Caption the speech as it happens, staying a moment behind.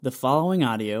The following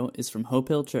audio is from Hope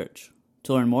Hill Church.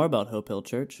 To learn more about Hope Hill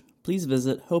Church, please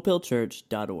visit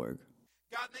hopehillchurch.org.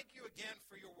 God, thank you again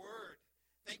for your word.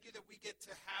 Thank you that we get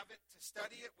to have it, to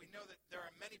study it. We know that there are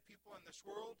many people in this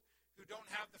world who don't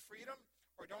have the freedom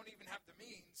or don't even have the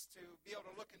means to be able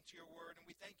to look into your word, and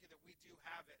we thank you that we do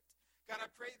have it. God, I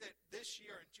pray that this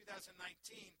year in 2019,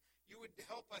 you would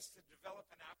help us to develop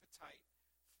an appetite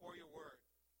for your word.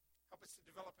 Help us to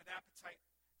develop an appetite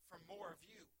for more of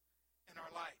you in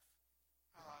our life.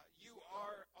 You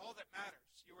are all that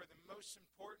matters. You are the most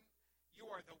important.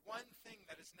 You are the one thing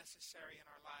that is necessary in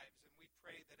our lives, and we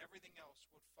pray that everything else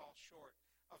would fall short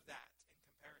of that in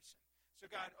comparison. So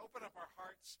God, open up our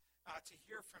hearts to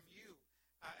hear from you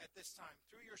at this time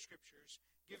through your scriptures.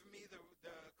 Give me the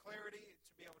clarity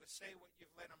to be able to say what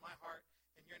you've laid on my heart.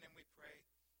 In your name we pray.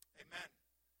 Amen.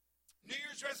 New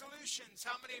Year's resolutions.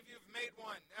 How many of you have made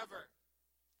one ever?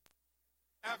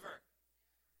 Ever?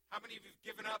 How many of you have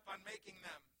given up on making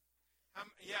them?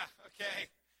 Yeah,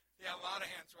 okay. Yeah, a lot of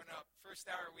hands went up.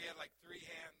 First hour, we had like 3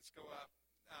 hands go up,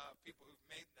 people who've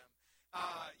made them.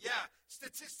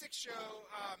 Statistics show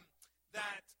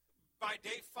that by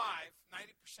day 5,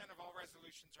 90% of all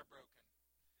resolutions are broken.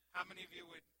 How many of you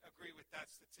would agree with that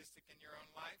statistic in your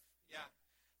own life? Yeah.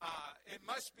 It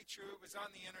must be true. It was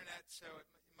on the internet, so it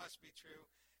must be true.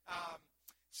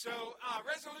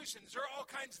 Resolutions are all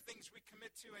kinds of things we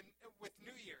commit to, and with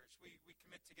New Year's, we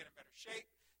commit to get in better shape,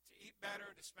 to eat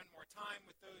better, to spend more time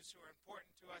with those who are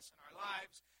important to us in our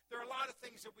lives. There are a lot of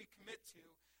things that we commit to,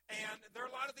 and there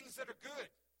are a lot of things that are good.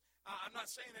 I'm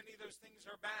not saying any of those things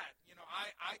are bad. You know,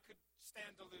 I could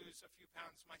stand to lose a few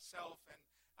pounds myself, and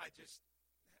I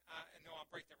know I'll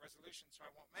break that resolution, so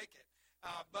I won't make it.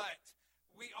 But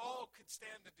we all could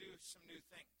stand to do some new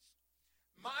things.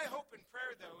 My hope and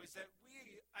prayer, though, is that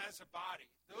we as a body,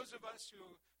 those of us who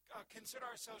consider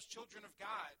ourselves children of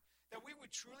God, that we would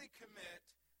truly commit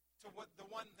to the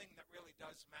one thing that really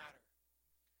does matter.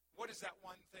 What is that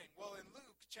one thing? Well, in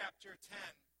Luke chapter 10,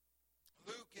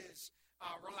 Luke is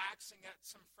relaxing at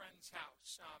some friend's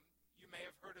house. You may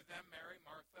have heard of them, Mary,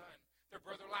 Martha, and their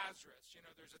brother Lazarus. You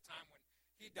know, there's a time when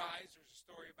he dies. There's a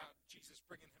story about Jesus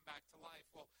bringing him back to life.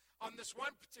 Well, on this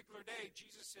one particular day,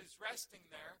 Jesus is resting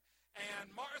there,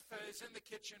 and Martha is in the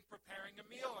kitchen preparing a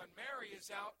meal, and Mary is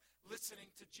out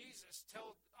listening to Jesus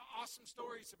tell awesome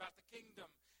stories about the kingdom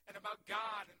and about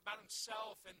God and about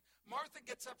himself. And Martha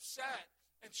gets upset,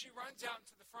 and she runs out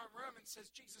into the front room and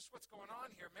says, Jesus, what's going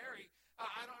on here? Mary,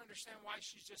 I don't understand why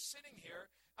she's just sitting here.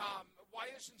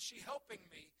 Why isn't she helping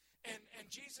me?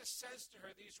 And Jesus says to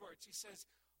her these words. He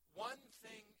says, one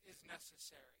thing is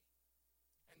necessary,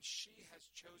 and she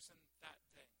has chosen that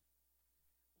thing.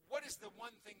 What is the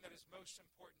one thing that is most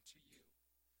important to you?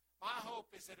 My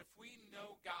hope is that if we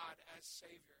know God as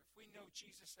Savior, if we know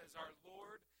Jesus as our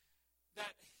Lord,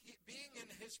 that being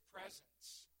in his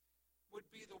presence would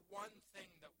be the one thing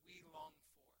that we long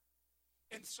for.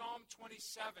 In Psalm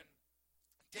 27,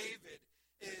 David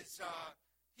is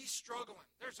he's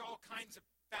struggling. There's all kinds of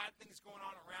bad things going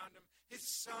on around him. His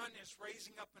son is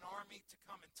raising up an army to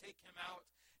come and take him out.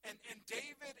 And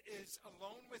David is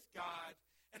alone with God.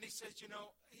 And he says, you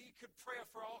know, he could pray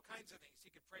for all kinds of things.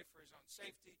 He could pray for his own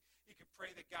safety. He could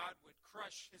pray that God would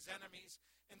crush his enemies.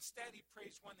 Instead, he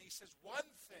prays one thing. He says,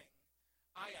 one thing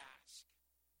I ask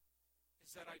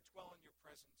is that I dwell in your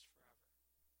presence forever.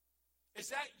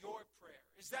 Is that your prayer?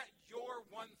 Is that your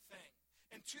one thing?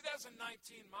 In 2019,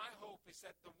 my hope is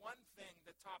that the one thing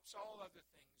that tops all other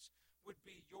things would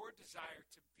be your desire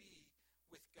to be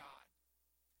with God.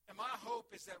 And my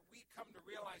hope is that we come to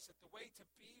realize that the way to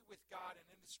be with God and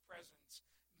in his presence,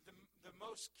 the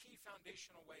most key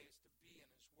foundational way is to be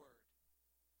in his word.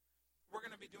 We're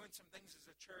going to be doing some things as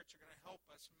a church that are going to help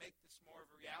us make this more of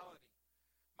a reality.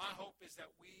 My hope is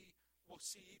that we will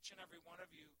see each and every one of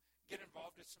you get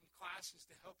involved in some classes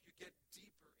to help you get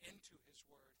deeper into his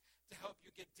word, to help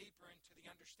you get deeper into the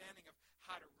understanding of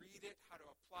how to read it, how to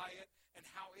apply it, and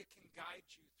how it can guide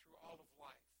you through all of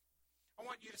life. I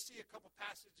want you to see a couple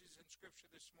passages in Scripture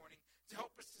this morning to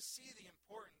help us to see the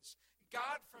importance.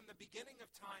 God, from the beginning of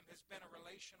time, has been a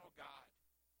relational God.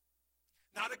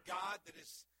 Not a God that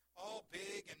is all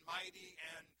big and mighty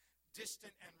and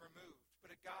distant and removed,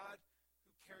 but a God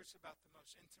who cares about the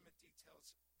most intimate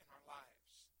details in our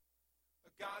lives.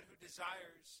 A God who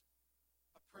desires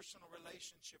a personal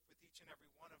relationship with each and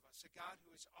every one of us. A God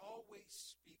who is always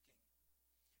speaking.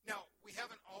 Now, we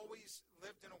haven't always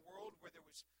lived in a world where there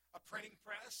was a printing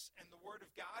press and the Word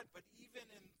of God, but even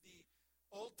in the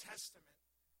Old Testament,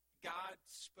 God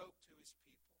spoke to his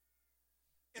people.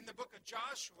 In the book of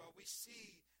Joshua, we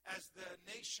see as the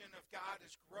nation of God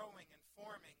is growing and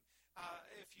forming,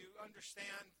 if you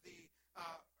understand the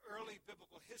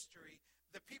history,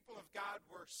 the people of God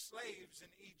were slaves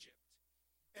in Egypt.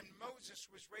 And Moses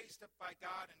was raised up by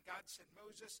God, and God said,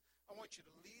 Moses, I want you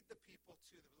to lead the people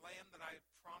to the land that I have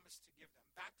promised to give them,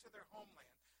 back to their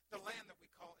homeland, the land that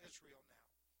we call Israel now.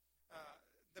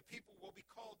 The people will be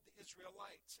called the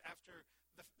Israelites after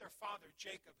their father,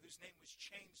 Jacob, whose name was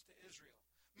changed to Israel.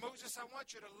 Moses, I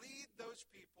want you to lead those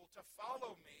people to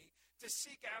follow me, to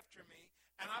seek after me,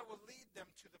 and I will lead them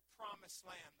to the promised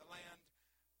land, the land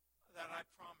that I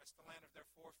promised, the land of their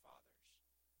forefathers.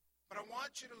 But I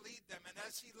want you to lead them. And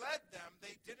as he led them,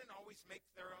 they didn't always make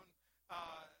their own,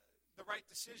 the right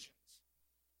decisions.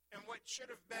 And what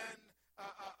should have been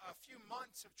a few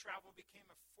months of travel became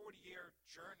a 40-year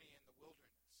journey in the wilderness.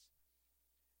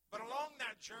 But along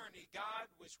that journey,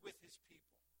 God was with his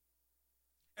people.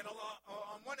 And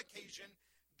on one occasion,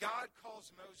 God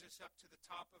calls Moses up to the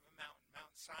top of a mountain,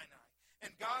 Mount Sinai.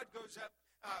 And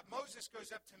Moses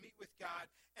goes up to meet with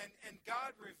God, and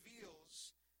God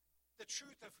reveals the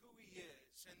truth of who he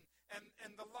is,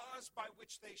 and the laws by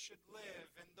which they should live,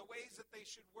 and the ways that they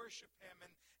should worship him,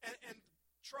 and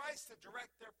tries to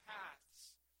direct their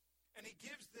paths. And he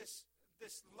gives this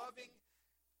loving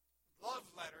love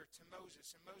letter to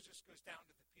Moses, and Moses goes down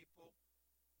to the people,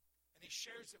 and he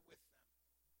shares it with them.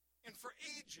 And for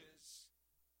ages,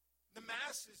 the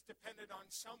masses depended on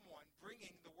someone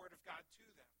bringing the Word of God to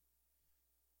them,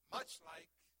 much like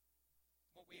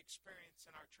what we experience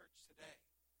in our church today.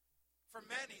 For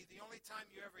many, the only time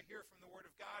you ever hear from the Word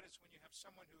of God is when you have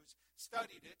someone who's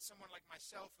studied it, someone like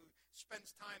myself who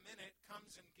spends time in it,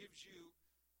 comes and gives you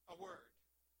a word.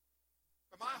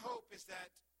 But my hope is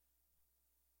that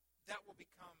will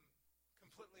become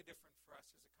completely different for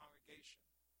us as a congregation.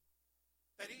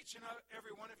 That each and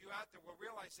every one of you out there will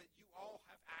realize that you all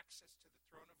have access to the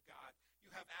throne of God.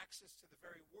 You have access to the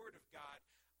very Word of God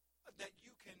that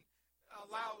you can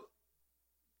allow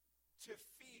to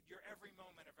feed your every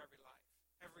moment of every life,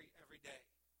 every day.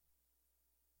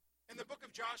 In the book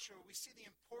of Joshua, we see the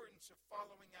importance of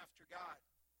following after God.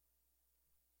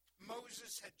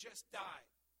 Moses had just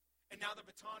died, and now the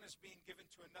baton is being given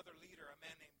to another leader, a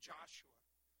man named Joshua.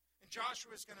 And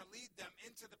Joshua is going to lead them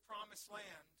into the promised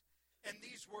land, and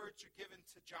these words are given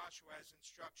to Joshua as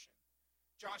instruction.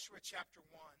 Joshua chapter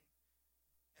 1,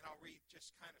 and I'll read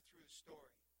just kind of through the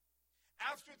story.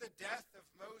 After the death of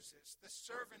Moses, the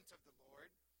servant of the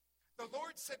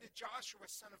Lord said to Joshua,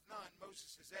 son of Nun,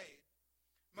 Moses' aide,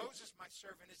 Moses, my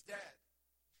servant, is dead.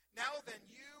 Now then,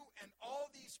 you and all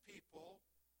these people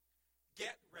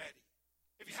get ready.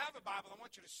 If you have a Bible, I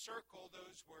want you to circle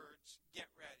those words, get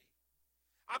ready.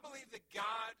 I believe that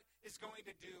God is going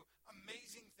to do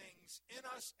amazing things in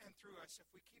us and through us if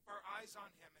we keep our eyes on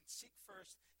him and seek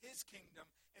first his kingdom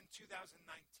in 2019.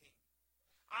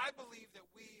 I believe that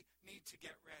we need to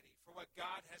get ready for what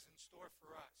God has in store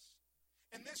for us.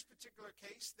 In this particular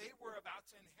case, they were about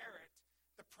to inherit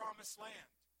the promised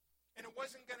land. And it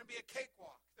wasn't going to be a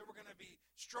cakewalk. There were going to be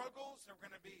struggles.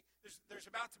 There's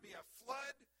about to be a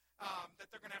flood that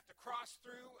they're going to have to cross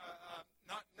through.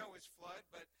 Not Noah's flood,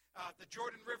 but the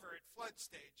Jordan River at flood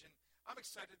stage. And I'm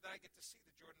excited that I get to see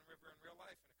the Jordan River in real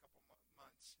life in a couple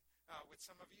months with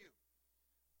some of you.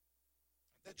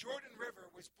 The Jordan River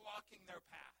was blocking their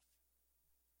path.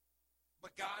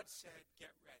 But God said,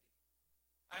 get ready.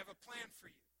 I have a plan for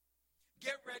you.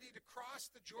 Get ready to cross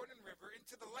the Jordan River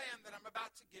into the land that I'm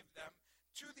about to give them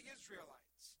to the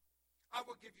Israelites. I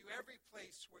will give you every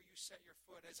place where you set your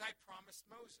foot, as I promised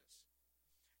Moses.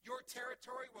 Your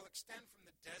territory will extend from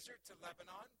the desert to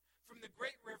Lebanon, from the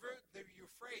great river, the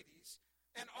Euphrates,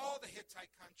 and all the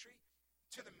Hittite country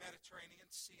to the Mediterranean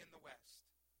Sea in the west.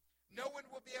 No one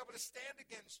will be able to stand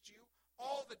against you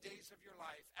all the days of your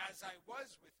life. As I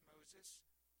was with Moses,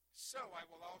 so I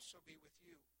will also be with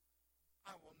you.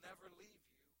 I will never leave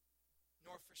you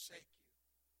nor forsake you.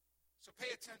 So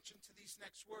pay attention to these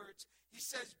next words. He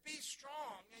says, be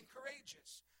strong and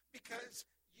courageous, because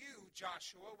you,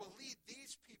 Joshua, will lead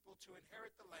these people to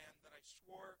inherit the land that I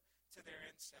swore to their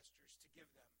ancestors to give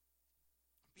them.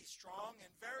 Be strong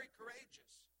and very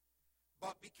courageous,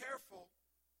 but be careful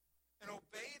and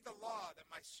obey the law that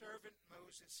my servant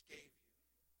Moses gave you.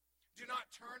 Do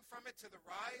not turn from it to the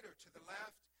right or to the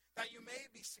left, that you may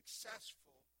be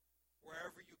successful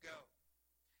wherever you go.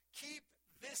 Keep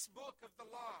this book of the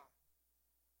law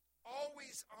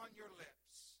always on your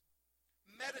lips.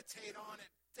 Meditate on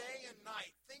it day and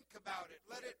night. Think about it.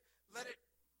 Let it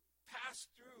pass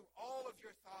through all of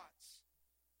your thoughts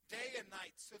day and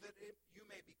night, so that you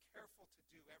may be careful to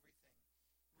do everything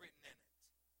written in it.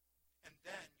 And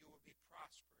then you will be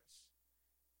prosperous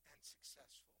and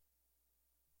successful.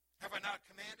 Have I not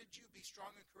commanded you, be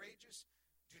strong and courageous?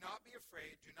 Do not be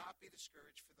afraid. Do not be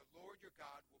discouraged, for the Lord your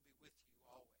God will be with you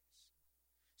always.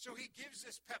 So he gives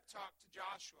this pep talk to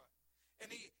Joshua. And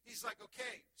he's like,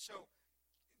 okay, so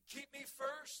keep me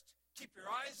first. Keep your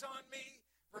eyes on me.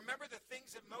 Remember the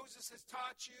things that Moses has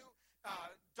taught you.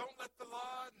 Don't let the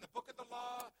law and the book of the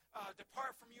law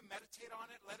depart from you. Meditate on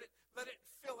it. Let it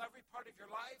fill every part of your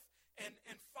life. And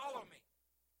follow me.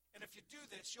 And if you do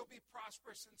this, you'll be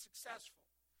prosperous and successful.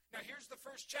 Now here's the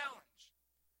first challenge.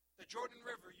 The Jordan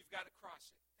River, you've got to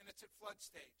cross it. And it's at flood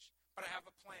stage. But I have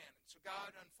a plan. And so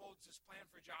God unfolds this plan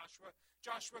for Joshua.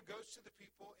 Joshua goes to the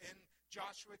people in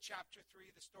Joshua chapter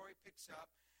 3. The story picks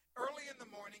up. Early in the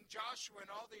morning, Joshua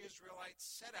and all the Israelites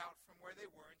set out from where they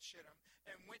were in Shittim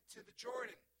and went to the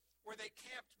Jordan, where they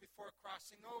camped before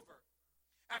crossing over.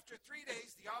 After 3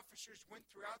 days, the officers went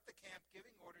throughout the camp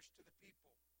giving orders to the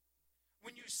people.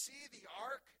 When you see the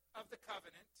Ark of the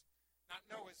Covenant, not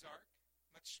Noah's Ark,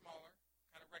 much smaller,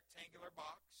 kind of rectangular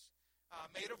box,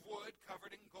 made of wood,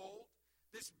 covered in gold.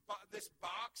 This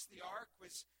box, the ark,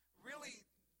 was really,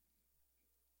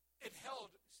 it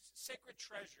held sacred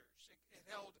treasures. It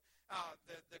held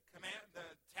the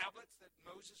tablets that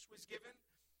Moses was given,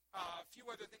 a few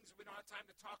other things that we don't have time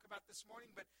to talk about this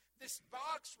morning, but this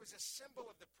box was a symbol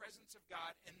of the presence of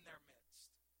God in their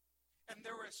midst. And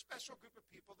there were a special group of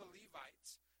people, the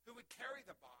Levites, who would carry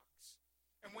the box.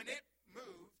 And when it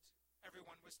moved,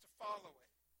 everyone was to follow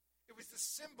it. It was the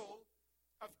symbol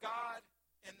of God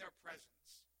in their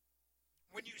presence.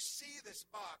 When you see this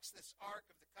box, this Ark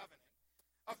of the Covenant,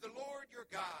 of the Lord your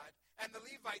God, and the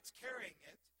Levites carrying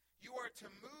it, you are to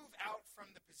move out from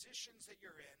the positions that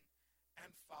you're in and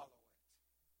follow it.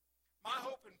 My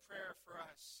hope and prayer for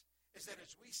us is that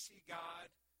as we see God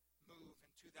move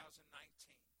in 2019,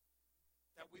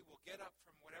 that we will get up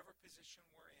from whatever position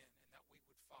we're in and that we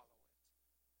would follow it.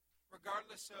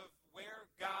 Regardless of where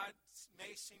God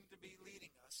may seem to be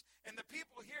leading us. And the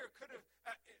people here could have,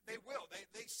 they will.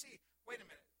 They see, wait a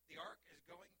minute, the ark is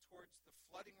going towards the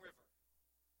flooding river.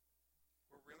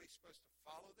 We're really supposed to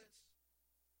follow this?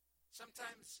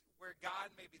 Sometimes where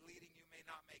God may be leading you may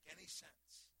not make any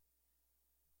sense.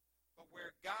 But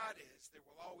where God is, there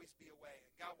will always be a way.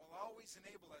 And God will always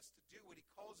enable us to do what he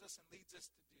calls us and leads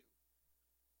us to do.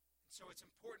 So it's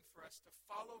important for us to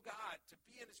follow God, to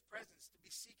be in his presence, to be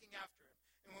seeking after him.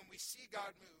 And when we see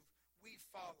God move, we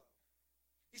follow.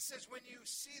 He says when you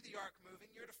see the ark moving,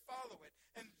 you're to follow it.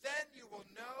 And then you will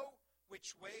know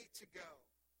which way to go,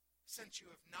 since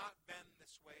you have not been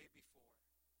this way before.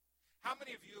 How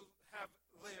many of you have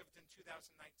lived in 2019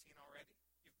 already?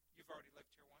 You've already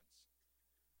lived here once?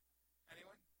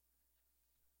 Anyone?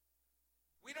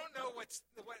 We don't know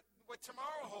what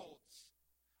tomorrow holds.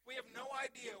 We have no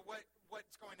idea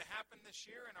what's going to happen this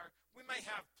year. We may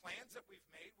have plans that we've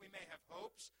made. We may have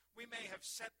hopes. We may have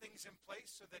set things in place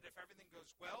so that if everything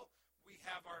goes well, we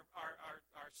have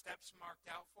our steps marked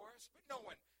out for us. But no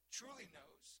one truly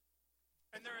knows.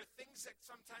 And there are things that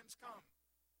sometimes come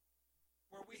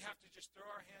where we have to just throw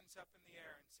our hands up in the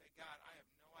air and say, God, I have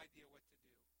no idea what to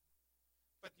do.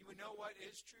 But you know what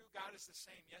is true? God is the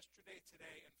same yesterday,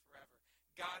 today, and forever.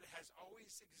 God has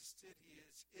always existed. He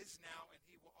is now, and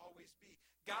he will always be.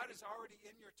 God is already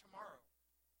in your tomorrow.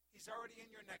 He's already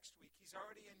in your next week. He's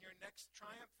already in your next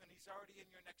triumph, and he's already in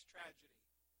your next tragedy.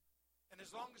 And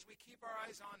as long as we keep our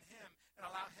eyes on him and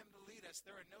allow him to lead us,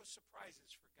 there are no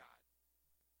surprises for God.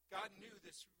 God knew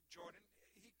this Jordan.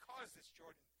 He caused this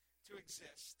Jordan to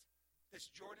exist, this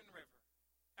Jordan River,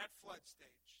 at flood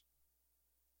stage.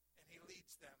 And he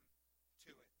leads them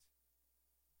to it.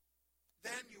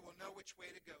 Then you will know which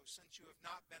way to go, since you have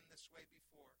not been this way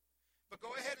before. But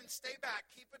go ahead and stay back.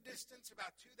 Keep a distance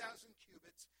about 2,000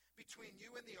 cubits between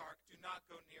you and the ark. Do not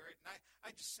go near it. And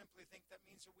I just simply think that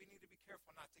means that we need to be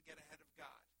careful not to get ahead of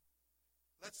God.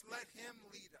 Let's let him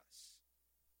lead us.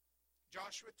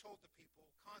 Joshua told the people,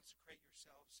 consecrate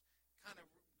yourselves, kind of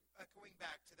echoing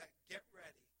back to that, get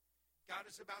ready. God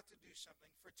is about to do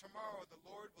something. For tomorrow the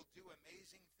Lord will do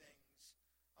amazing things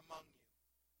among you.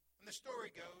 And the story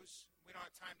goes, we don't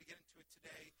have time to get into it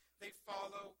today, they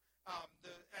follow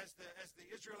as the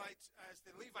Israelites, as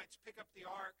the Levites pick up the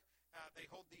ark, they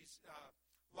hold these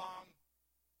long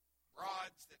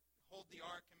rods that hold the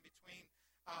ark in between.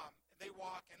 They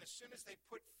walk, and as soon as they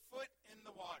put foot in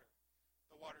the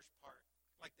waters part,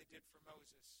 like they did for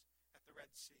Moses at the Red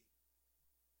Sea.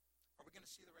 Are we going to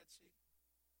see the Red Sea?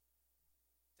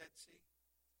 Dead Sea?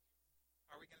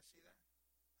 Are we going to see that?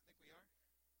 I think we are.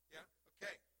 Yeah?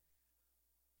 Okay.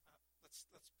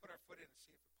 Let's put our foot in and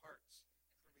see if it parts.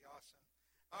 It'll be awesome.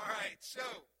 All right, so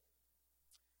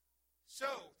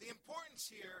the importance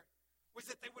here was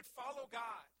that they would follow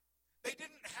God. They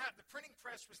didn't have, the printing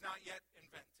press was not yet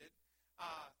invented.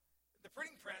 The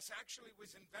printing press actually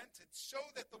was invented so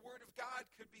that the Word of God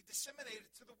could be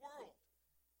disseminated to the world.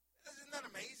 Isn't that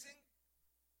amazing?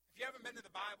 If you haven't been to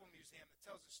the Bible Museum that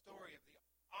tells the story of the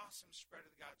awesome spread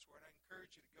of God's Word, I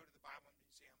encourage you to go to the Bible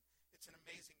Museum. It's an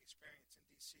amazing experience in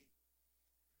D.C.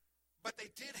 But they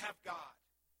did have God.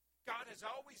 God has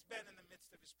always been in the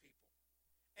midst of his people.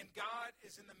 And God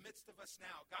is in the midst of us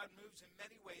now. God moves in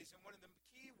many ways. And one of the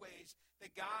key ways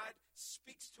that God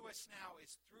speaks to us now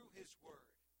is through his Word.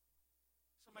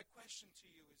 So my question to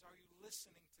you is, are you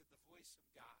listening to the voice of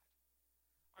God?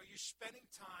 Are you spending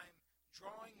time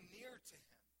drawing near to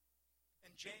him?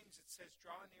 In James it says,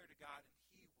 draw near to God and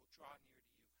he will draw near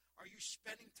to you. Are you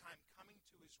spending time coming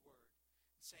to his Word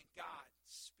and saying, God,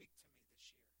 speak to me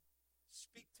this year.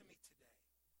 Speak to me today.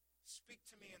 Speak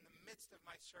to me in the midst of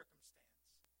my circumstance.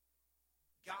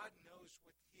 God knows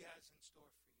what he has in store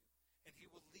for you, and he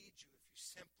will lead you if you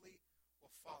simply will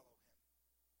follow him.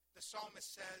 The psalmist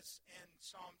says in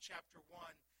Psalm chapter 1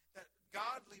 that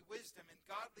godly wisdom and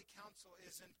godly counsel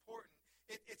is important.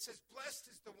 It says, blessed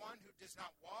is the one who does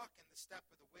not walk in the step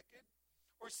of the wicked,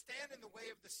 or stand in the way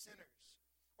of the sinners,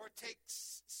 or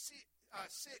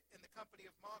sit in the company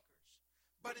of mockers.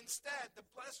 But instead, the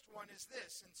blessed one is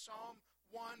this, in Psalm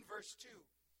 1, verse 2.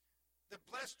 The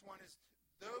blessed one is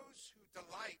those who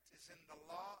delight is in the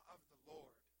law of the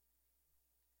Lord.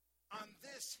 On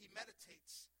this he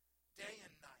meditates day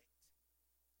and night.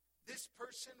 This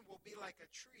person will be like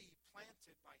a tree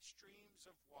planted by streams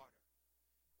of water.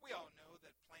 We all know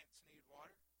that plants need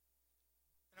water.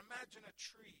 And imagine a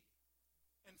tree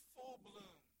in full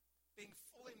bloom, being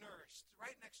fully nourished,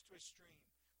 right next to a stream,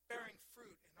 bearing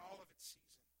fruit in all of its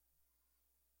season,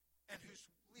 and whose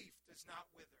leaf does not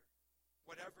wither.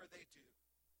 Whatever they do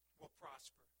will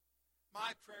prosper.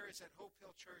 My prayer is that Hope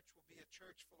Hill Church will be a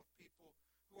church full of people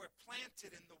who are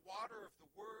planted in the water of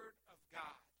the Word of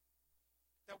God,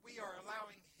 that we are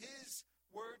allowing his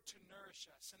Word to nourish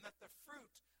us, and that the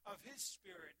fruit of his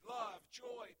Spirit, love,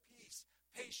 joy, peace,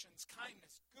 patience,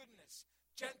 kindness, goodness,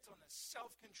 gentleness,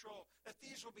 self-control, that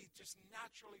these will be just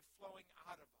naturally flowing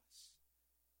out of us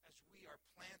as we are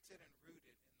planted and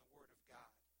rooted in the Word of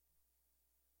God.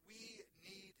 We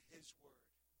need his Word.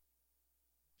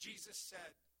 Jesus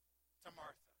said to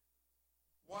Martha,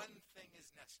 one thing is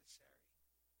necessary,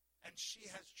 and she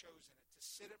has chosen it, to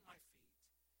sit at my feet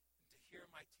and to hear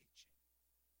my teaching.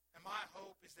 And my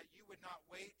hope is that you would not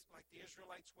wait like the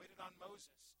Israelites waited on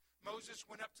Moses. Moses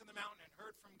went up to the mountain and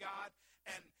heard from God,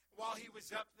 and while he was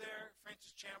up there,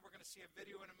 Francis Chan, we're going to see a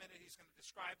video in a minute. He's going to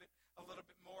describe it a little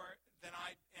bit more than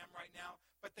I am right now.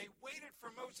 But they waited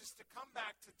for Moses to come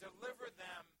back to deliver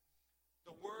them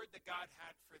the word that God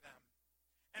had for them.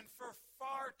 And for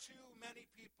far too many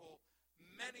people,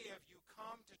 many of you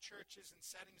come to churches and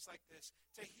settings like this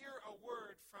to hear a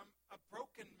word from a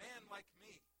broken man like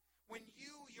me, when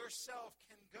you yourself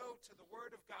can go to the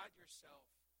Word of God yourself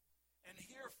and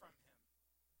hear from him.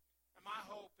 And my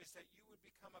hope is that you would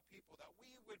become a people, that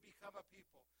we would become a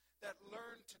people that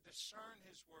learn to discern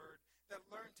his Word, that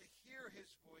learn to hear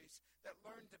his voice, that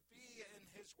learn to be in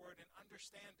his Word and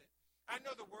understand it. I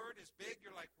know the Word is big.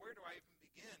 You're like, where do I even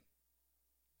begin?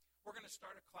 We're going to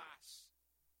start a class.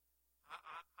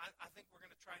 I think we're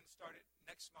going to try and start it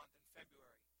next month in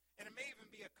February. And it may even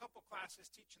be a couple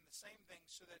classes teaching the same thing,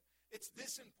 so that it's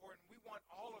this important. We want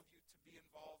all of you to be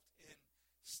involved in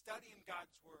studying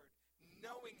God's Word,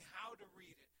 knowing how to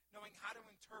read it, knowing how to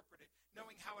interpret it,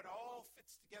 knowing how it all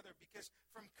fits together. Because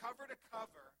from cover to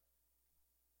cover,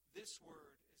 this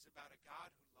Word is about a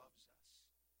God who loves us,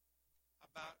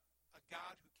 about a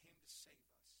God who came to save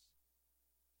us.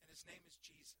 And his name is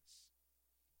Jesus.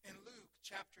 In Luke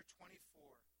chapter 24,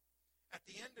 at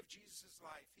the end of Jesus'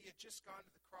 life, he had just gone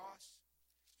to the cross.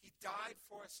 He died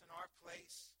for us in our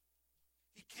place.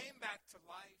 He came back to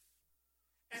life.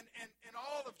 And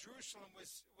all of Jerusalem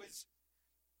was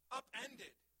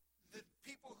upended. The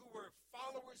people who were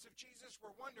followers of Jesus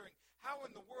were wondering, how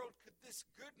in the world could this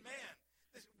good man,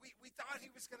 we thought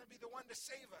he was going to be the one to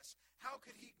save us. How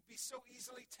could he be so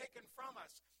easily taken from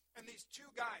us? And these two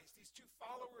guys, these two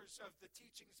followers of the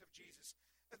teachings of Jesus,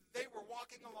 they were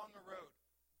walking along a road.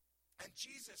 And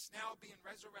Jesus, now being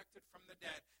resurrected from the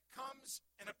dead, comes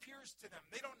and appears to them.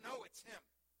 They don't know it's him.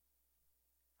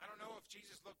 I don't know if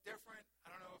Jesus looked different.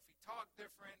 I don't know if he talked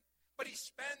different. But he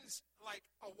spends like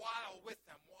a while with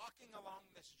them, walking along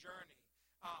this journey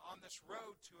on this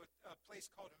road to a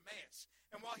place called Emmaus.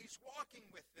 And while he's walking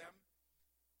with them,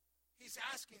 he's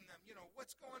asking them,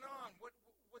 what's going on?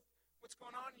 What's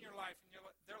going on in your life? And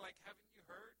they're like, haven't you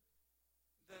heard?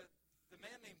 The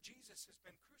man named Jesus has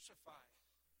been crucified.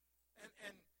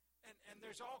 And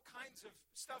there's all kinds of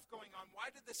stuff going on. Why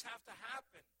did this have to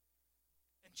happen?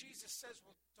 And Jesus says,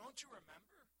 well, don't you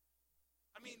remember?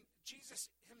 I mean, Jesus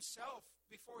himself,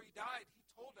 before he died, he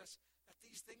told us that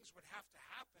these things would have to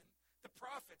happen. The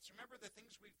prophets, remember the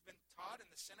things we've been taught in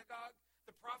the synagogue?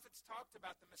 The prophets talked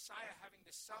about the Messiah having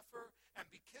to suffer and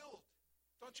be killed.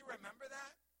 Don't you remember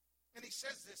that? And he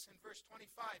says this in verse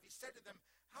 25. He said to them,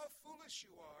 how foolish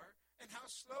you are and how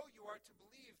slow you are to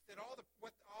believe that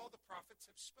what all the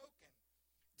prophets have spoken.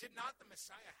 Did not the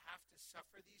Messiah have to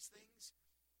suffer these things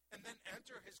and then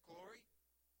enter his glory?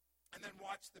 And then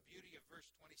watch the beauty of verse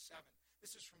 27.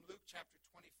 This is from Luke chapter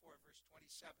 24, verse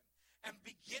 27. And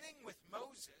beginning with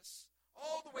Moses,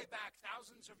 all the way back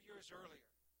thousands of years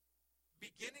earlier,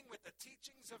 beginning with the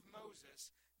teachings of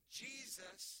Moses,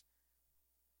 Jesus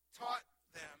taught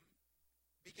them,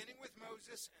 beginning with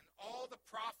Moses and all the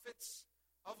prophets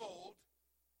of old,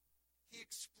 he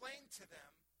explained to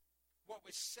them what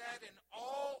was said in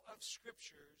all of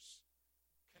Scriptures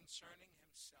concerning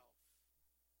himself.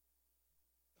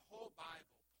 The whole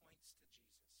Bible points to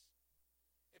Jesus.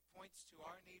 It points to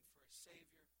our need for a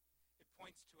Savior. It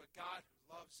points to a God who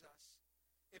loves us.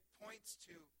 It points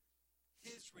to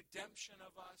his redemption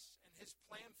of us and his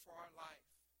plan for our life.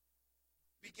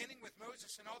 Beginning with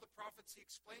Moses and all the prophets, he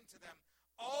explained to them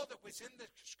all that was in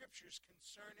the Scriptures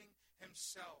concerning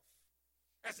himself.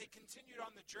 As they continued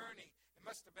on the journey, it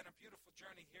must have been a beautiful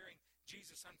journey hearing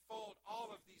Jesus unfold all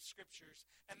of these Scriptures.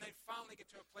 And they finally get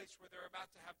to a place where they're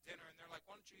about to have dinner, and they're like,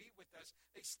 why don't you eat with us?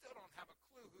 They still don't have a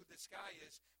clue who this guy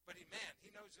is, but he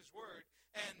knows his word.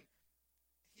 And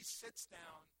he sits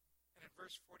down, and in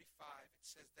verse 45, it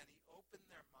says, then he opened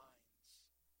their minds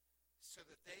so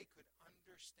that they could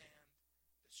understand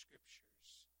the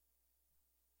Scriptures.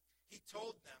 He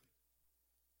told them,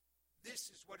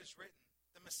 this is what is written.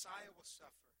 The Messiah will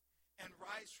suffer and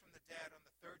rise from the dead on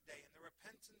the third day, and the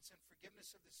repentance and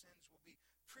forgiveness of the sins will be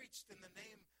preached in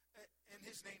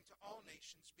his name to all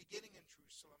nations, beginning in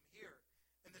Jerusalem, here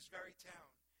in this very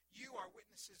town. You are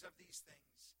witnesses of these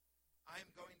things. I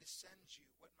am going to send you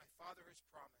what my Father has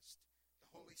promised,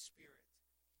 the Holy Spirit.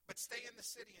 But stay in the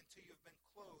city until you have been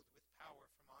clothed with power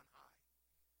from on high.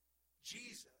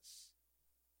 Jesus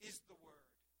is the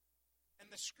Word. And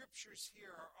the Scriptures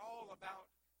here are all about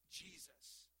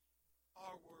Jesus,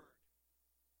 our Word.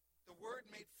 The Word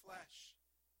made flesh,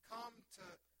 come to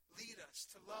lead us,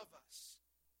 to love us.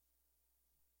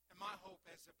 And my hope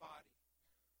as a body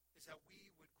is that we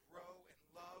would grow in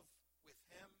love with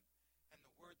him and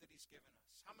the Word that he's given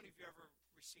us. How many of you ever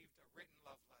received a written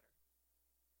love letter?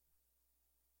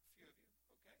 A few of you,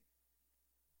 okay.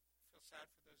 I feel sad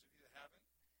for those of you that haven't.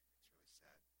 It's really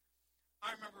sad.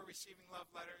 I remember receiving love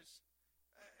letters.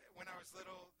 When I was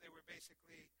little, they were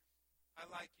basically, I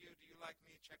like you, do you like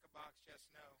me? Check a box, yes,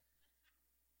 no.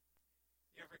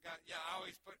 You ever got, I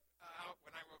always put out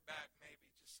when I wrote back,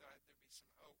 maybe, just so there'd be some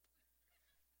hope.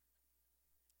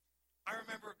 I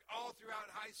remember all throughout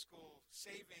high school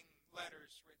saving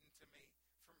letters written to me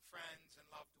from friends and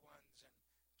loved ones and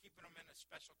keeping them in a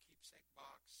special keepsake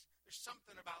box. There's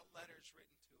something about letters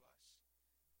written to us.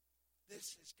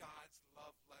 This is God's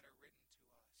love letter written to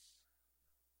us.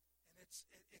 And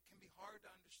it can be hard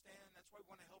to understand. That's why we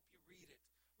want to help you read it.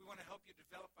 We want to help you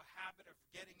develop a habit of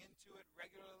getting into it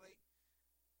regularly.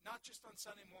 Not just on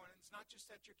Sunday mornings, not just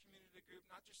at your community group,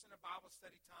 not just in a Bible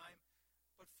study time,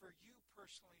 but for you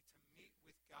personally to meet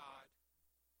with God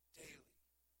daily.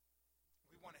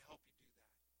 We want to help you do that.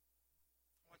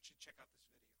 I want you to check out this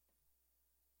video.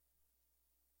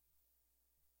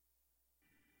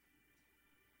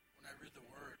 When I read the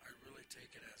Word, I really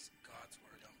take it as God's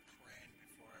Word. I'm praying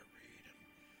before I read, and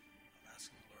I'm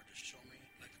asking the Lord to show me,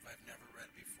 like if I've never read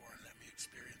before, and let me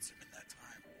experience Him in that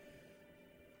time.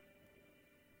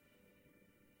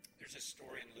 There's a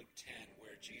story in Luke 10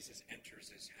 where Jesus enters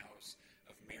his house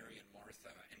of Mary and Martha,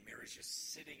 and Mary's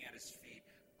just sitting at his feet,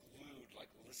 glued,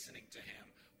 like listening to him.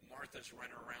 Martha's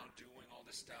running around doing all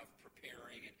this stuff,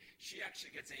 preparing, and she actually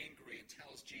gets angry and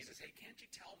tells Jesus, hey, can't you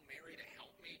tell Mary to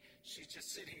help me? She's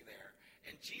just sitting there.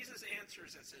 And Jesus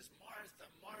answers and says, Martha,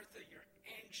 Martha, you're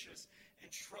anxious and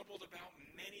troubled about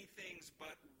many things,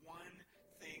 but one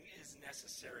thing is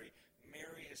necessary.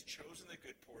 Mary has chosen the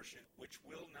good portion, which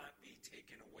will not be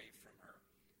taken away from her.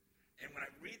 And when I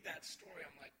read that story,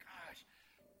 I'm like, gosh,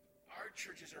 our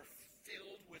churches are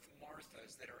filled with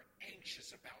Marthas that are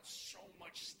anxious about so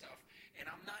much stuff. And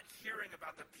I'm not hearing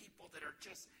about the people that are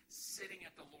just sitting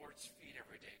at the Lord's feet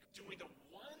every day, doing the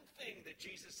one thing that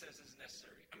Jesus says is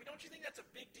necessary. I mean, don't you think that's a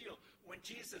big deal when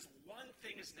Jesus says one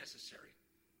thing is necessary?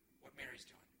 What Mary's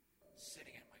doing,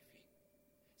 sitting at my feet.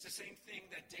 It's the same thing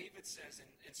that David says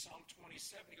in Psalm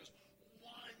 27. He goes,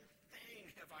 one thing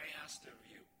have I asked of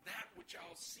you? That which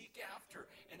I'll seek after,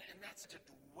 and that's to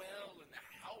dwell in the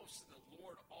house of the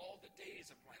Lord all the days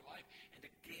of my life, and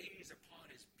to gaze upon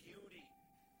his beauty.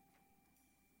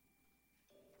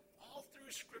 All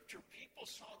through Scripture, people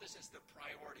saw this as the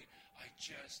priority. I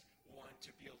just want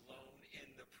to be alone in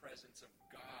the presence of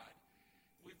God.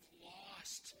 We've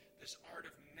lost this art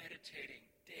of meditating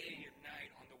day and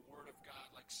night on the Word of God,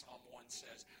 like Psalm 1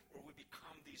 says, where we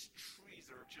become these trees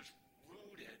that are just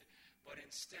rooted, but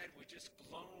instead we just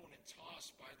blown and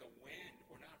tossed by the wind.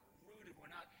 We're not rooted,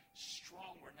 we're not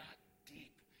strong, we're not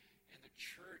deep. And the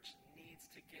church needs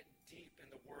to get deep in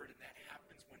the Word, and that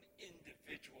happens when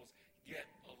individuals get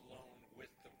alone with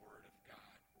the Word of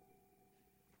God.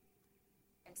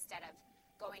 Instead of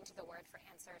going to the Word for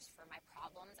answers for my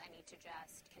problems, I need to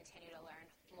just continue to learn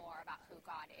more about who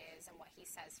God is and what he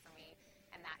says for me,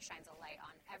 and that shines a light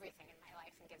on everything in my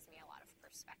life and gives me a lot of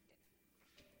perspective.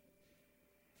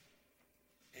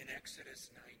 In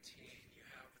Exodus 19, you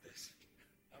have this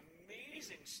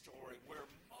amazing story where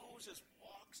Moses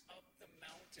walks up the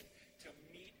mountain to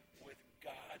meet with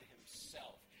God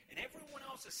himself. And everyone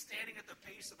else is standing at the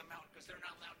base of the mountain because they're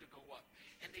not allowed to go up.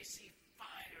 And they see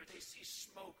fire, they see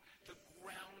smoke, the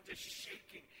ground is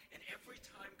shaking. And every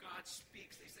time God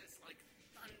speaks, they say it's like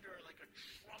thunder, like a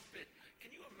trumpet.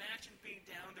 Can you imagine being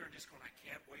down there and just going, I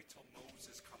can't wait till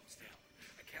Moses comes down.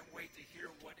 I can't wait to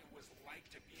hear what it was like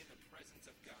to be in the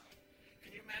presence of God.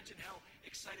 Can you imagine how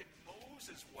excited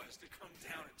Moses was to come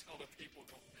down and tell the people,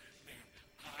 man,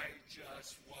 I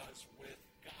just was with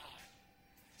God.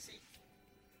 See,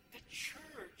 the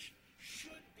church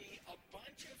should be a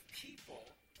bunch of people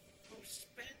who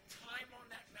spent time on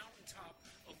that mountaintop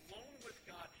alone with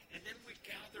God, and then we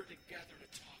gather together to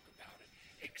talk about it.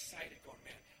 Excited, going,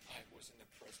 man, I was in the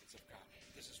presence of God.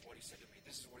 This is what he said to me.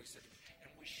 This is what he said to me. And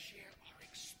we share our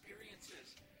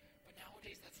experiences. But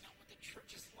nowadays, that's not what the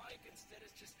church is like. Instead,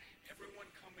 it's just everyone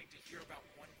coming to hear about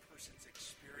one person's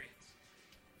experience.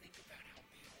 Think about how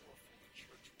powerful the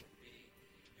church would be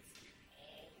if we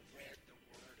all read the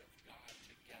Word of God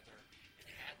together and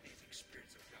had these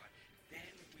experiences of God.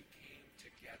 Then we came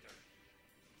together.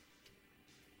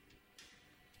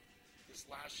 This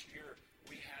last year,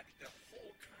 we had the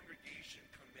whole congregation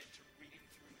commit to reading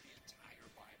through the entire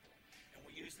Bible. And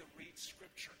we used the Read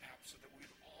Scripture app so that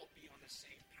we'd all be on the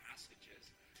same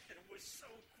passages. And it was so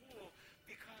cool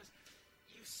because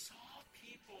you saw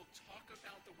people talk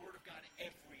about the Word of God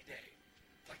every day.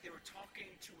 Like they were talking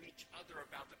to each other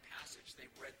about the passage they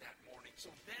read that morning.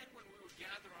 So then when we would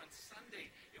gather on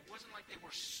Sunday, it wasn't like they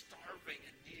were starving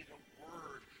and needed a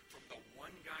word from the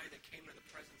one guy that came to the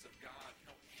presence of God.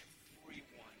 No,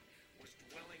 everyone was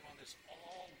dwelling on this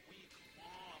all week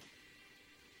long.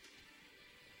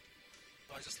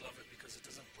 I just love it because it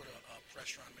doesn't put a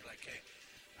pressure on me like, hey,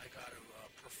 I got to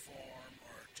perform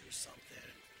or do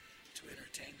something to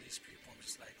entertain these people. I'm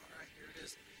just like, all right, here it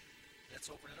is.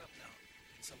 Let's open it up now.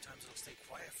 And sometimes it'll stay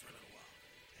quiet for a little while.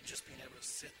 And just being able to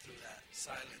sit through that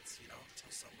silence,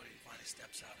 until somebody finally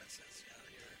steps out and says, yeah,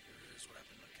 here's what I've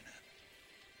been looking at.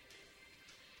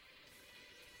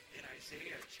 In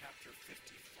Isaiah chapter 55,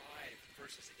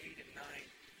 verses 8 and 9,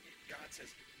 God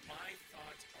says, my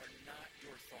thoughts are not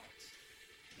your thoughts.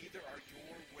 Neither are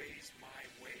your ways my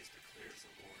ways, declares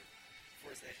the Lord. For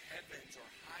as the heavens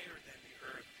are higher than the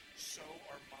earth, so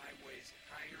are my ways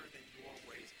higher than your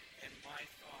ways, and my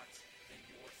thoughts than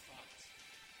your thoughts.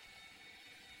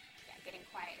 Yeah, getting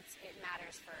quiet, it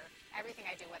matters for everything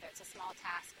I do, whether it's a small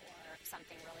task or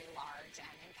something really large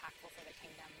and impactful for the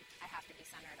kingdom. I have to be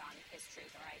centered on his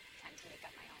truth, or I tend to make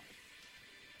up my own.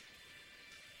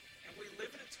 And we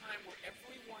live in a time where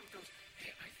everyone goes,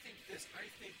 hey, I think this, I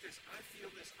feel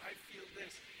this, I feel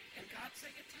this. And God's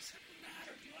saying, it doesn't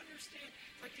matter. Do you understand?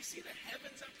 Like, you see the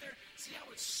heavens up there? See how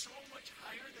it's so much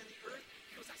higher than the earth?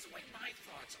 He goes, that's the way my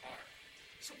thoughts are.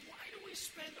 So why do we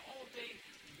spend all day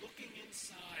looking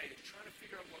inside and trying to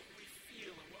figure out what we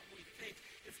feel and what we think?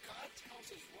 If God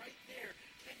tells us right there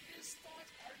that his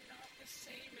thoughts are not the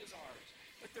same as ours,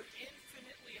 but they're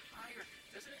infinitely higher,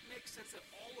 doesn't it make sense that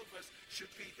all of us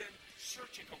should be then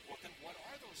searching, well, then what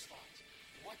are those thoughts?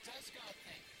 What does God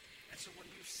think? And so when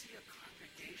you see a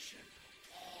congregation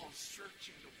all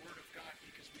searching the Word of God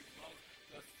because we love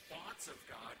the thoughts of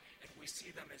God and we see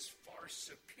them as far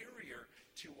superior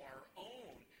to our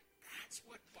own, that's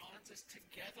what bonds us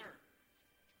together.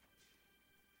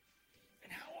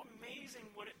 And how amazing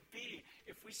would it be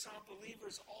if we saw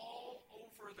believers all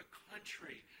over the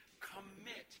country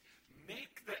commit,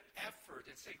 make the effort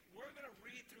and say, we're going to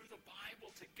read through the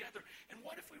Bible together. And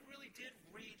what if we really did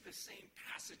read the same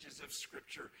passages of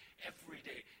Scripture every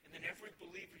day? And then every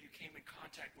believer you came in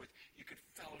contact with, you could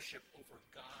fellowship over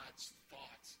God's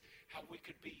thoughts. How we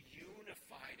could be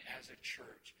unified as a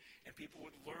church. And people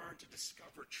would learn to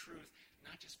discover truth,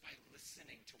 not just by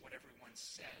listening to what everyone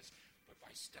says, but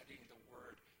by studying the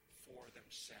Word for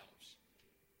themselves.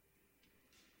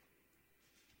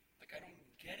 Like, I don't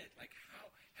get it. Like, how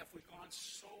have we gone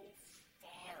so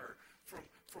far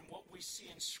from what we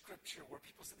see in Scripture, where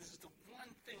people say, this is the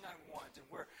one thing I want, and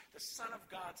where the Son of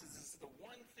God says, this is the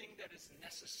one thing that is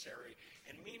necessary.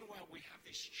 And meanwhile, we have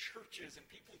these churches and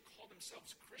people who call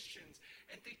themselves Christians,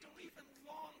 and they don't even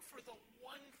long for the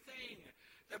one thing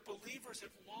that believers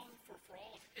have longed for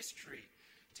all of history,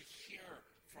 to hear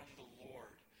from the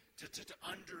Lord, to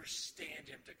understand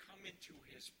Him, to come into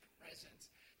His presence.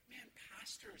 Man,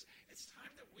 pastors, it's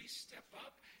time that we step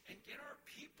up and get our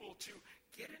people to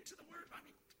get into the Word. I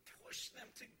mean, push them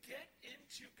to get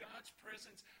into God's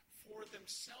presence for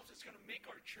themselves. It's going to make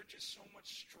our churches so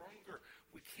much stronger.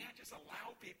 We can't just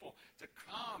allow people to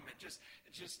come and just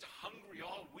hungry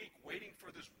all week waiting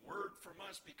for this word from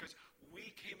us because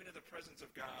we came into the presence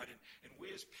of God and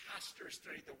we as pastors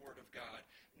studied the Word of God.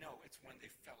 No, it's when they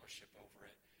fellowship over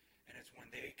it. And it's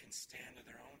when they can stand on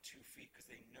their own 2 feet because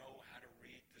they know how to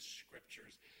read the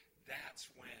Scriptures. That's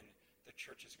when the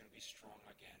church is going to be strong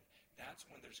again. That's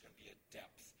when there's going to be a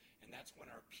depth. And that's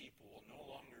when our people will no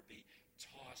longer be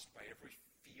tossed by every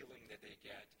feeling that they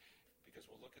get, because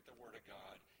we'll look at the Word of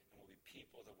God and we'll be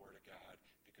people of the Word of God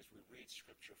because we read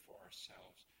Scripture for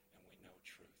ourselves and we know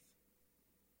truth.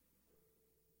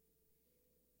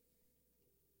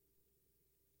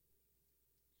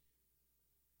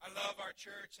 I love our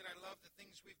church, and I love the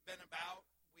things we've been about.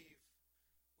 We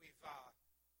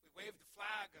waved the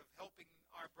flag of helping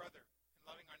our brother and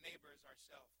loving our neighbor as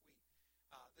ourselves.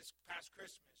 This past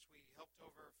Christmas, we helped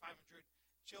over 500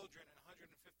 children and 150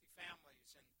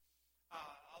 families, and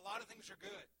a lot of things are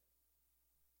good,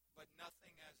 but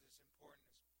nothing as important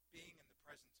as being in the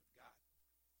presence of God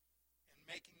and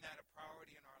making that a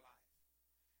priority in our life.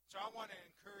 So I want to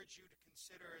encourage you to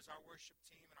consider, as our worship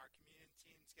team and our community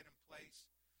teams get in place,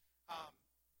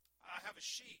 I have a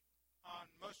sheet on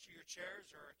most of your chairs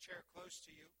or a chair close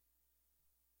to you.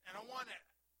 And I want to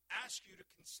ask you to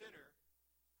consider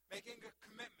making a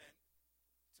commitment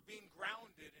to being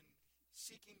grounded in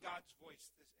seeking God's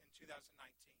voice in 2019.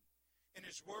 In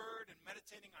His Word and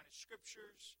meditating on His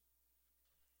Scriptures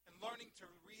and learning to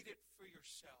read it for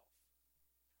yourself.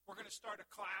 We're going to start a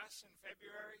class in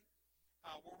February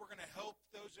where we're going to help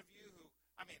those of you who,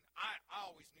 I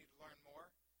always need to learn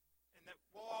more. And that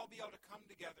we'll all be able to come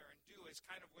together and do as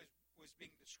kind of was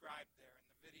being described there in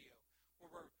the video,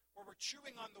 where we're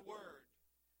chewing on the Word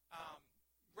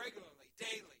regularly,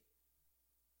 daily,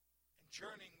 and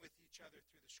journeying with each other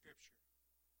through the Scripture.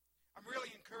 I'm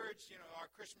really encouraged. Our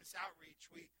Christmas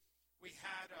outreach, we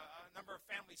had a number of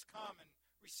families come and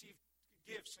receive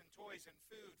gifts and toys and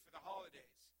food for the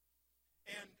holidays,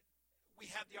 and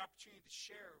we had the opportunity to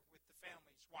share with the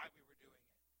families why we were doing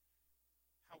it,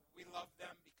 how we love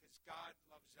them because God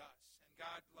loves us, and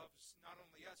God loves not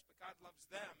only us, but God loves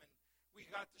them, and we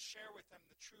got to share with them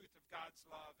the truth of God's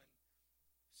love, and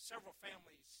several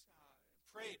families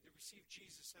prayed to receive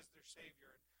Jesus as their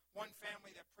Savior. And one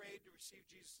family that prayed to receive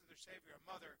Jesus as their Savior, a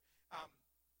mother,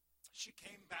 she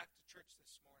came back to church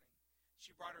this morning.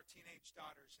 She brought her teenage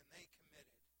daughters, and they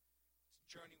committed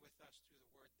to journey with us through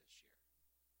the Word this year.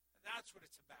 And that's what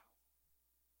it's about.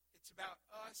 It's about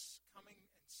us coming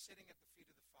and sitting at the feet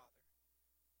of the Father,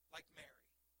 like Mary,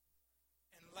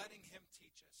 and letting Him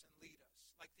teach us and lead us,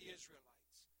 like the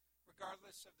Israelites,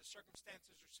 regardless of the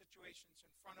circumstances or situations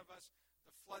in front of us,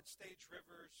 the flood stage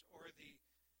rivers, or the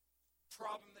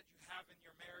problem that you have in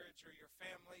your marriage or your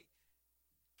family.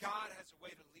 God has a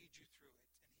way to lead you through it,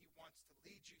 and He wants to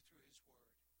lead you through His Word.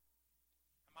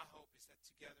 And my hope is that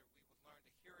together we would learn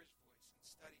to hear His voice and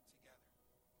study together.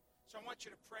 So I want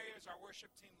you to pray as our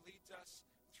worship team leads us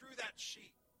through that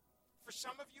sheet. For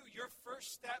some of you, your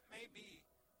first step may be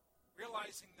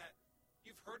realizing that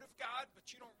you've heard of God,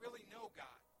 but you don't really know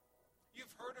God.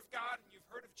 You've heard of God and you've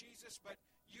heard of Jesus, but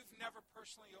you've never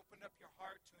personally opened up your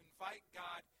heart to invite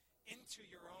God into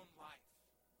your own life.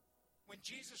 When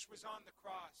Jesus was on the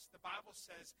cross, the Bible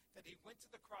says that He went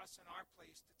to the cross in our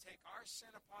place to take our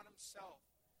sin upon Himself,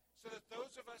 so that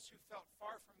those of us who felt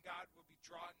far from God will be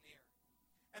drawn near.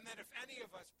 And that if any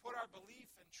of us put our belief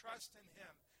and trust in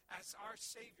Him as our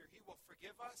Savior, He will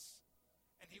forgive us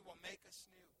and He will make us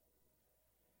new.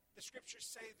 The Scriptures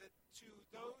say that to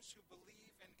those who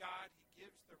believe in God, He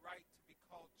gives the right to be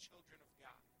called children of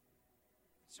God.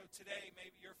 So today,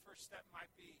 maybe your first step might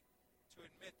be to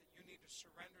admit that you need to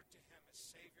surrender to him as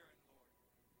Savior and Lord.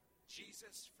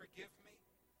 Jesus, forgive me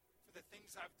for the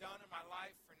things I've done in my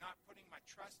life, for not putting my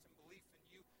trust and belief in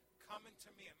you. Come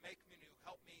into me and make me new.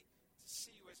 Help me to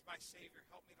see you as my Savior.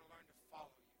 Help me to learn to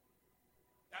follow you.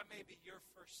 That may be your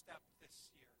first step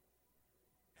this year.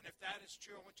 And if that is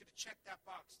true, I want you to check that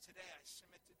box. Today I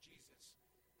submit to Jesus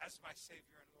as my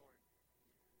Savior and Lord.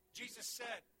 Jesus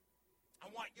said, I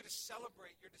want you to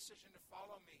celebrate your decision to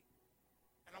follow me.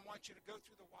 And I want you to go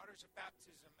through the waters of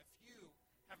baptism. If you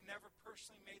have never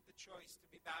personally made the choice to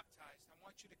be baptized, I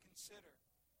want you to consider.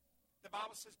 The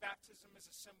Bible says baptism is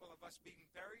a symbol of us being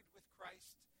buried with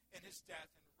Christ in his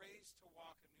death and raised to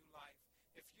walk a new life.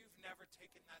 If you've never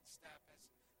taken that step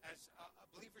as a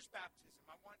believer's baptism,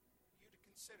 I want you to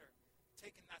consider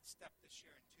taking that step this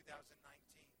year in 2019.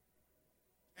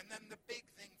 And then the big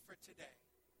thing for today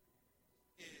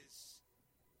is,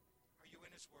 are you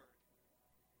in his word?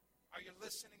 Are you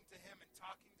listening to him and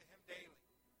talking to him daily?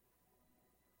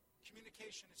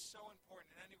 Communication is so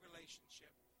important in any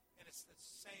relationship, and it's the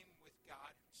same with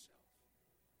God himself.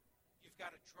 You've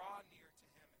got to draw near to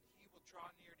him, and he will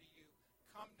draw near to you.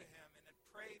 Come to him, and then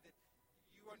pray that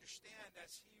you understand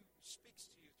as he speaks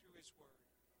to you through his word,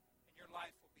 and your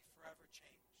life will be forever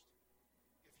changed.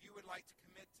 If you would like to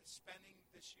commit to spending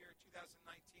this year, 2019,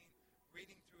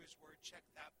 reading through his word, check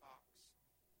that box.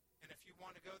 And if you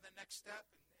want to go the next step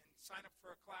and sign up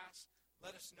for a class,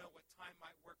 let us know what time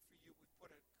might work for you. We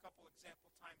put a couple example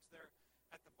times there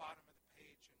at the bottom of the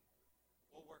page, and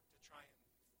we'll work to try and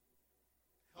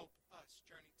help us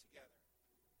journey together.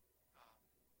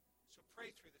 So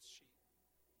pray through this sheet.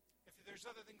 If there's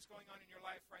other things going on in your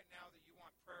life right now that you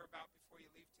want prayer about before you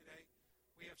leave today,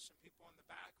 we have some people in the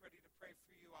back ready to pray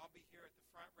for you. I'll be here at the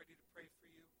front ready to pray for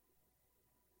you.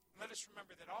 And let us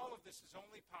remember that all of this is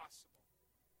only possible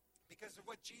because of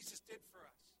what Jesus did for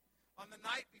us. On the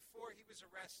night before he was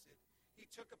arrested, he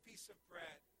took a piece of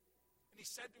bread, and he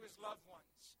said to his loved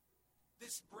ones,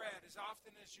 this bread, as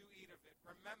often as you eat of it,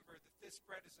 remember that this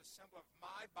bread is a symbol of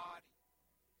my body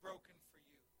broken for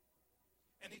you.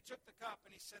 And he took the cup,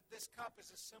 and he said, this cup is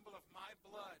a symbol of my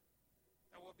blood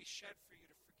that will be shed for you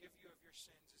to forgive you of your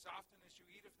sins. As often as you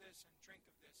eat of this and drink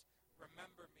of this,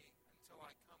 remember me until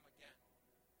I come again.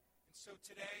 And so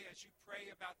today, as you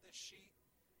pray about this sheet,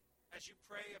 as you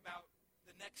pray about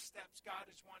the next steps God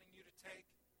is wanting you to take,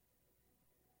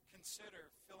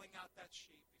 consider filling out that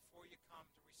sheet before you come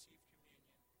to receive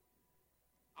communion.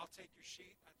 I'll take your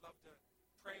sheet. I'd love to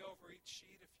pray over each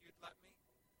sheet if you'd let me.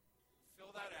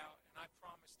 Fill that out, and I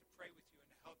promise to pray with you and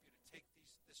to help you to take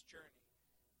this journey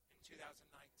in 2019.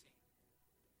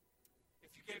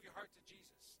 If you gave your heart to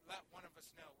Jesus, let one of us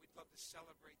know. We'd love to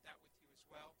celebrate that with you as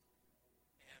well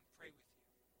and pray with you.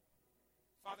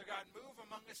 Father God, move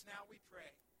among us now, we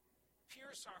pray.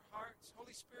 Pierce our hearts.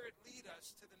 Holy Spirit, lead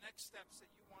us to the next steps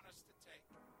that you want us to take.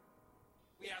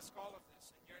 We ask all of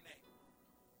this in your name.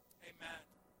 Amen.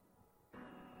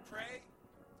 Pray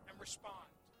and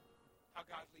respond how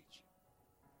God leads you.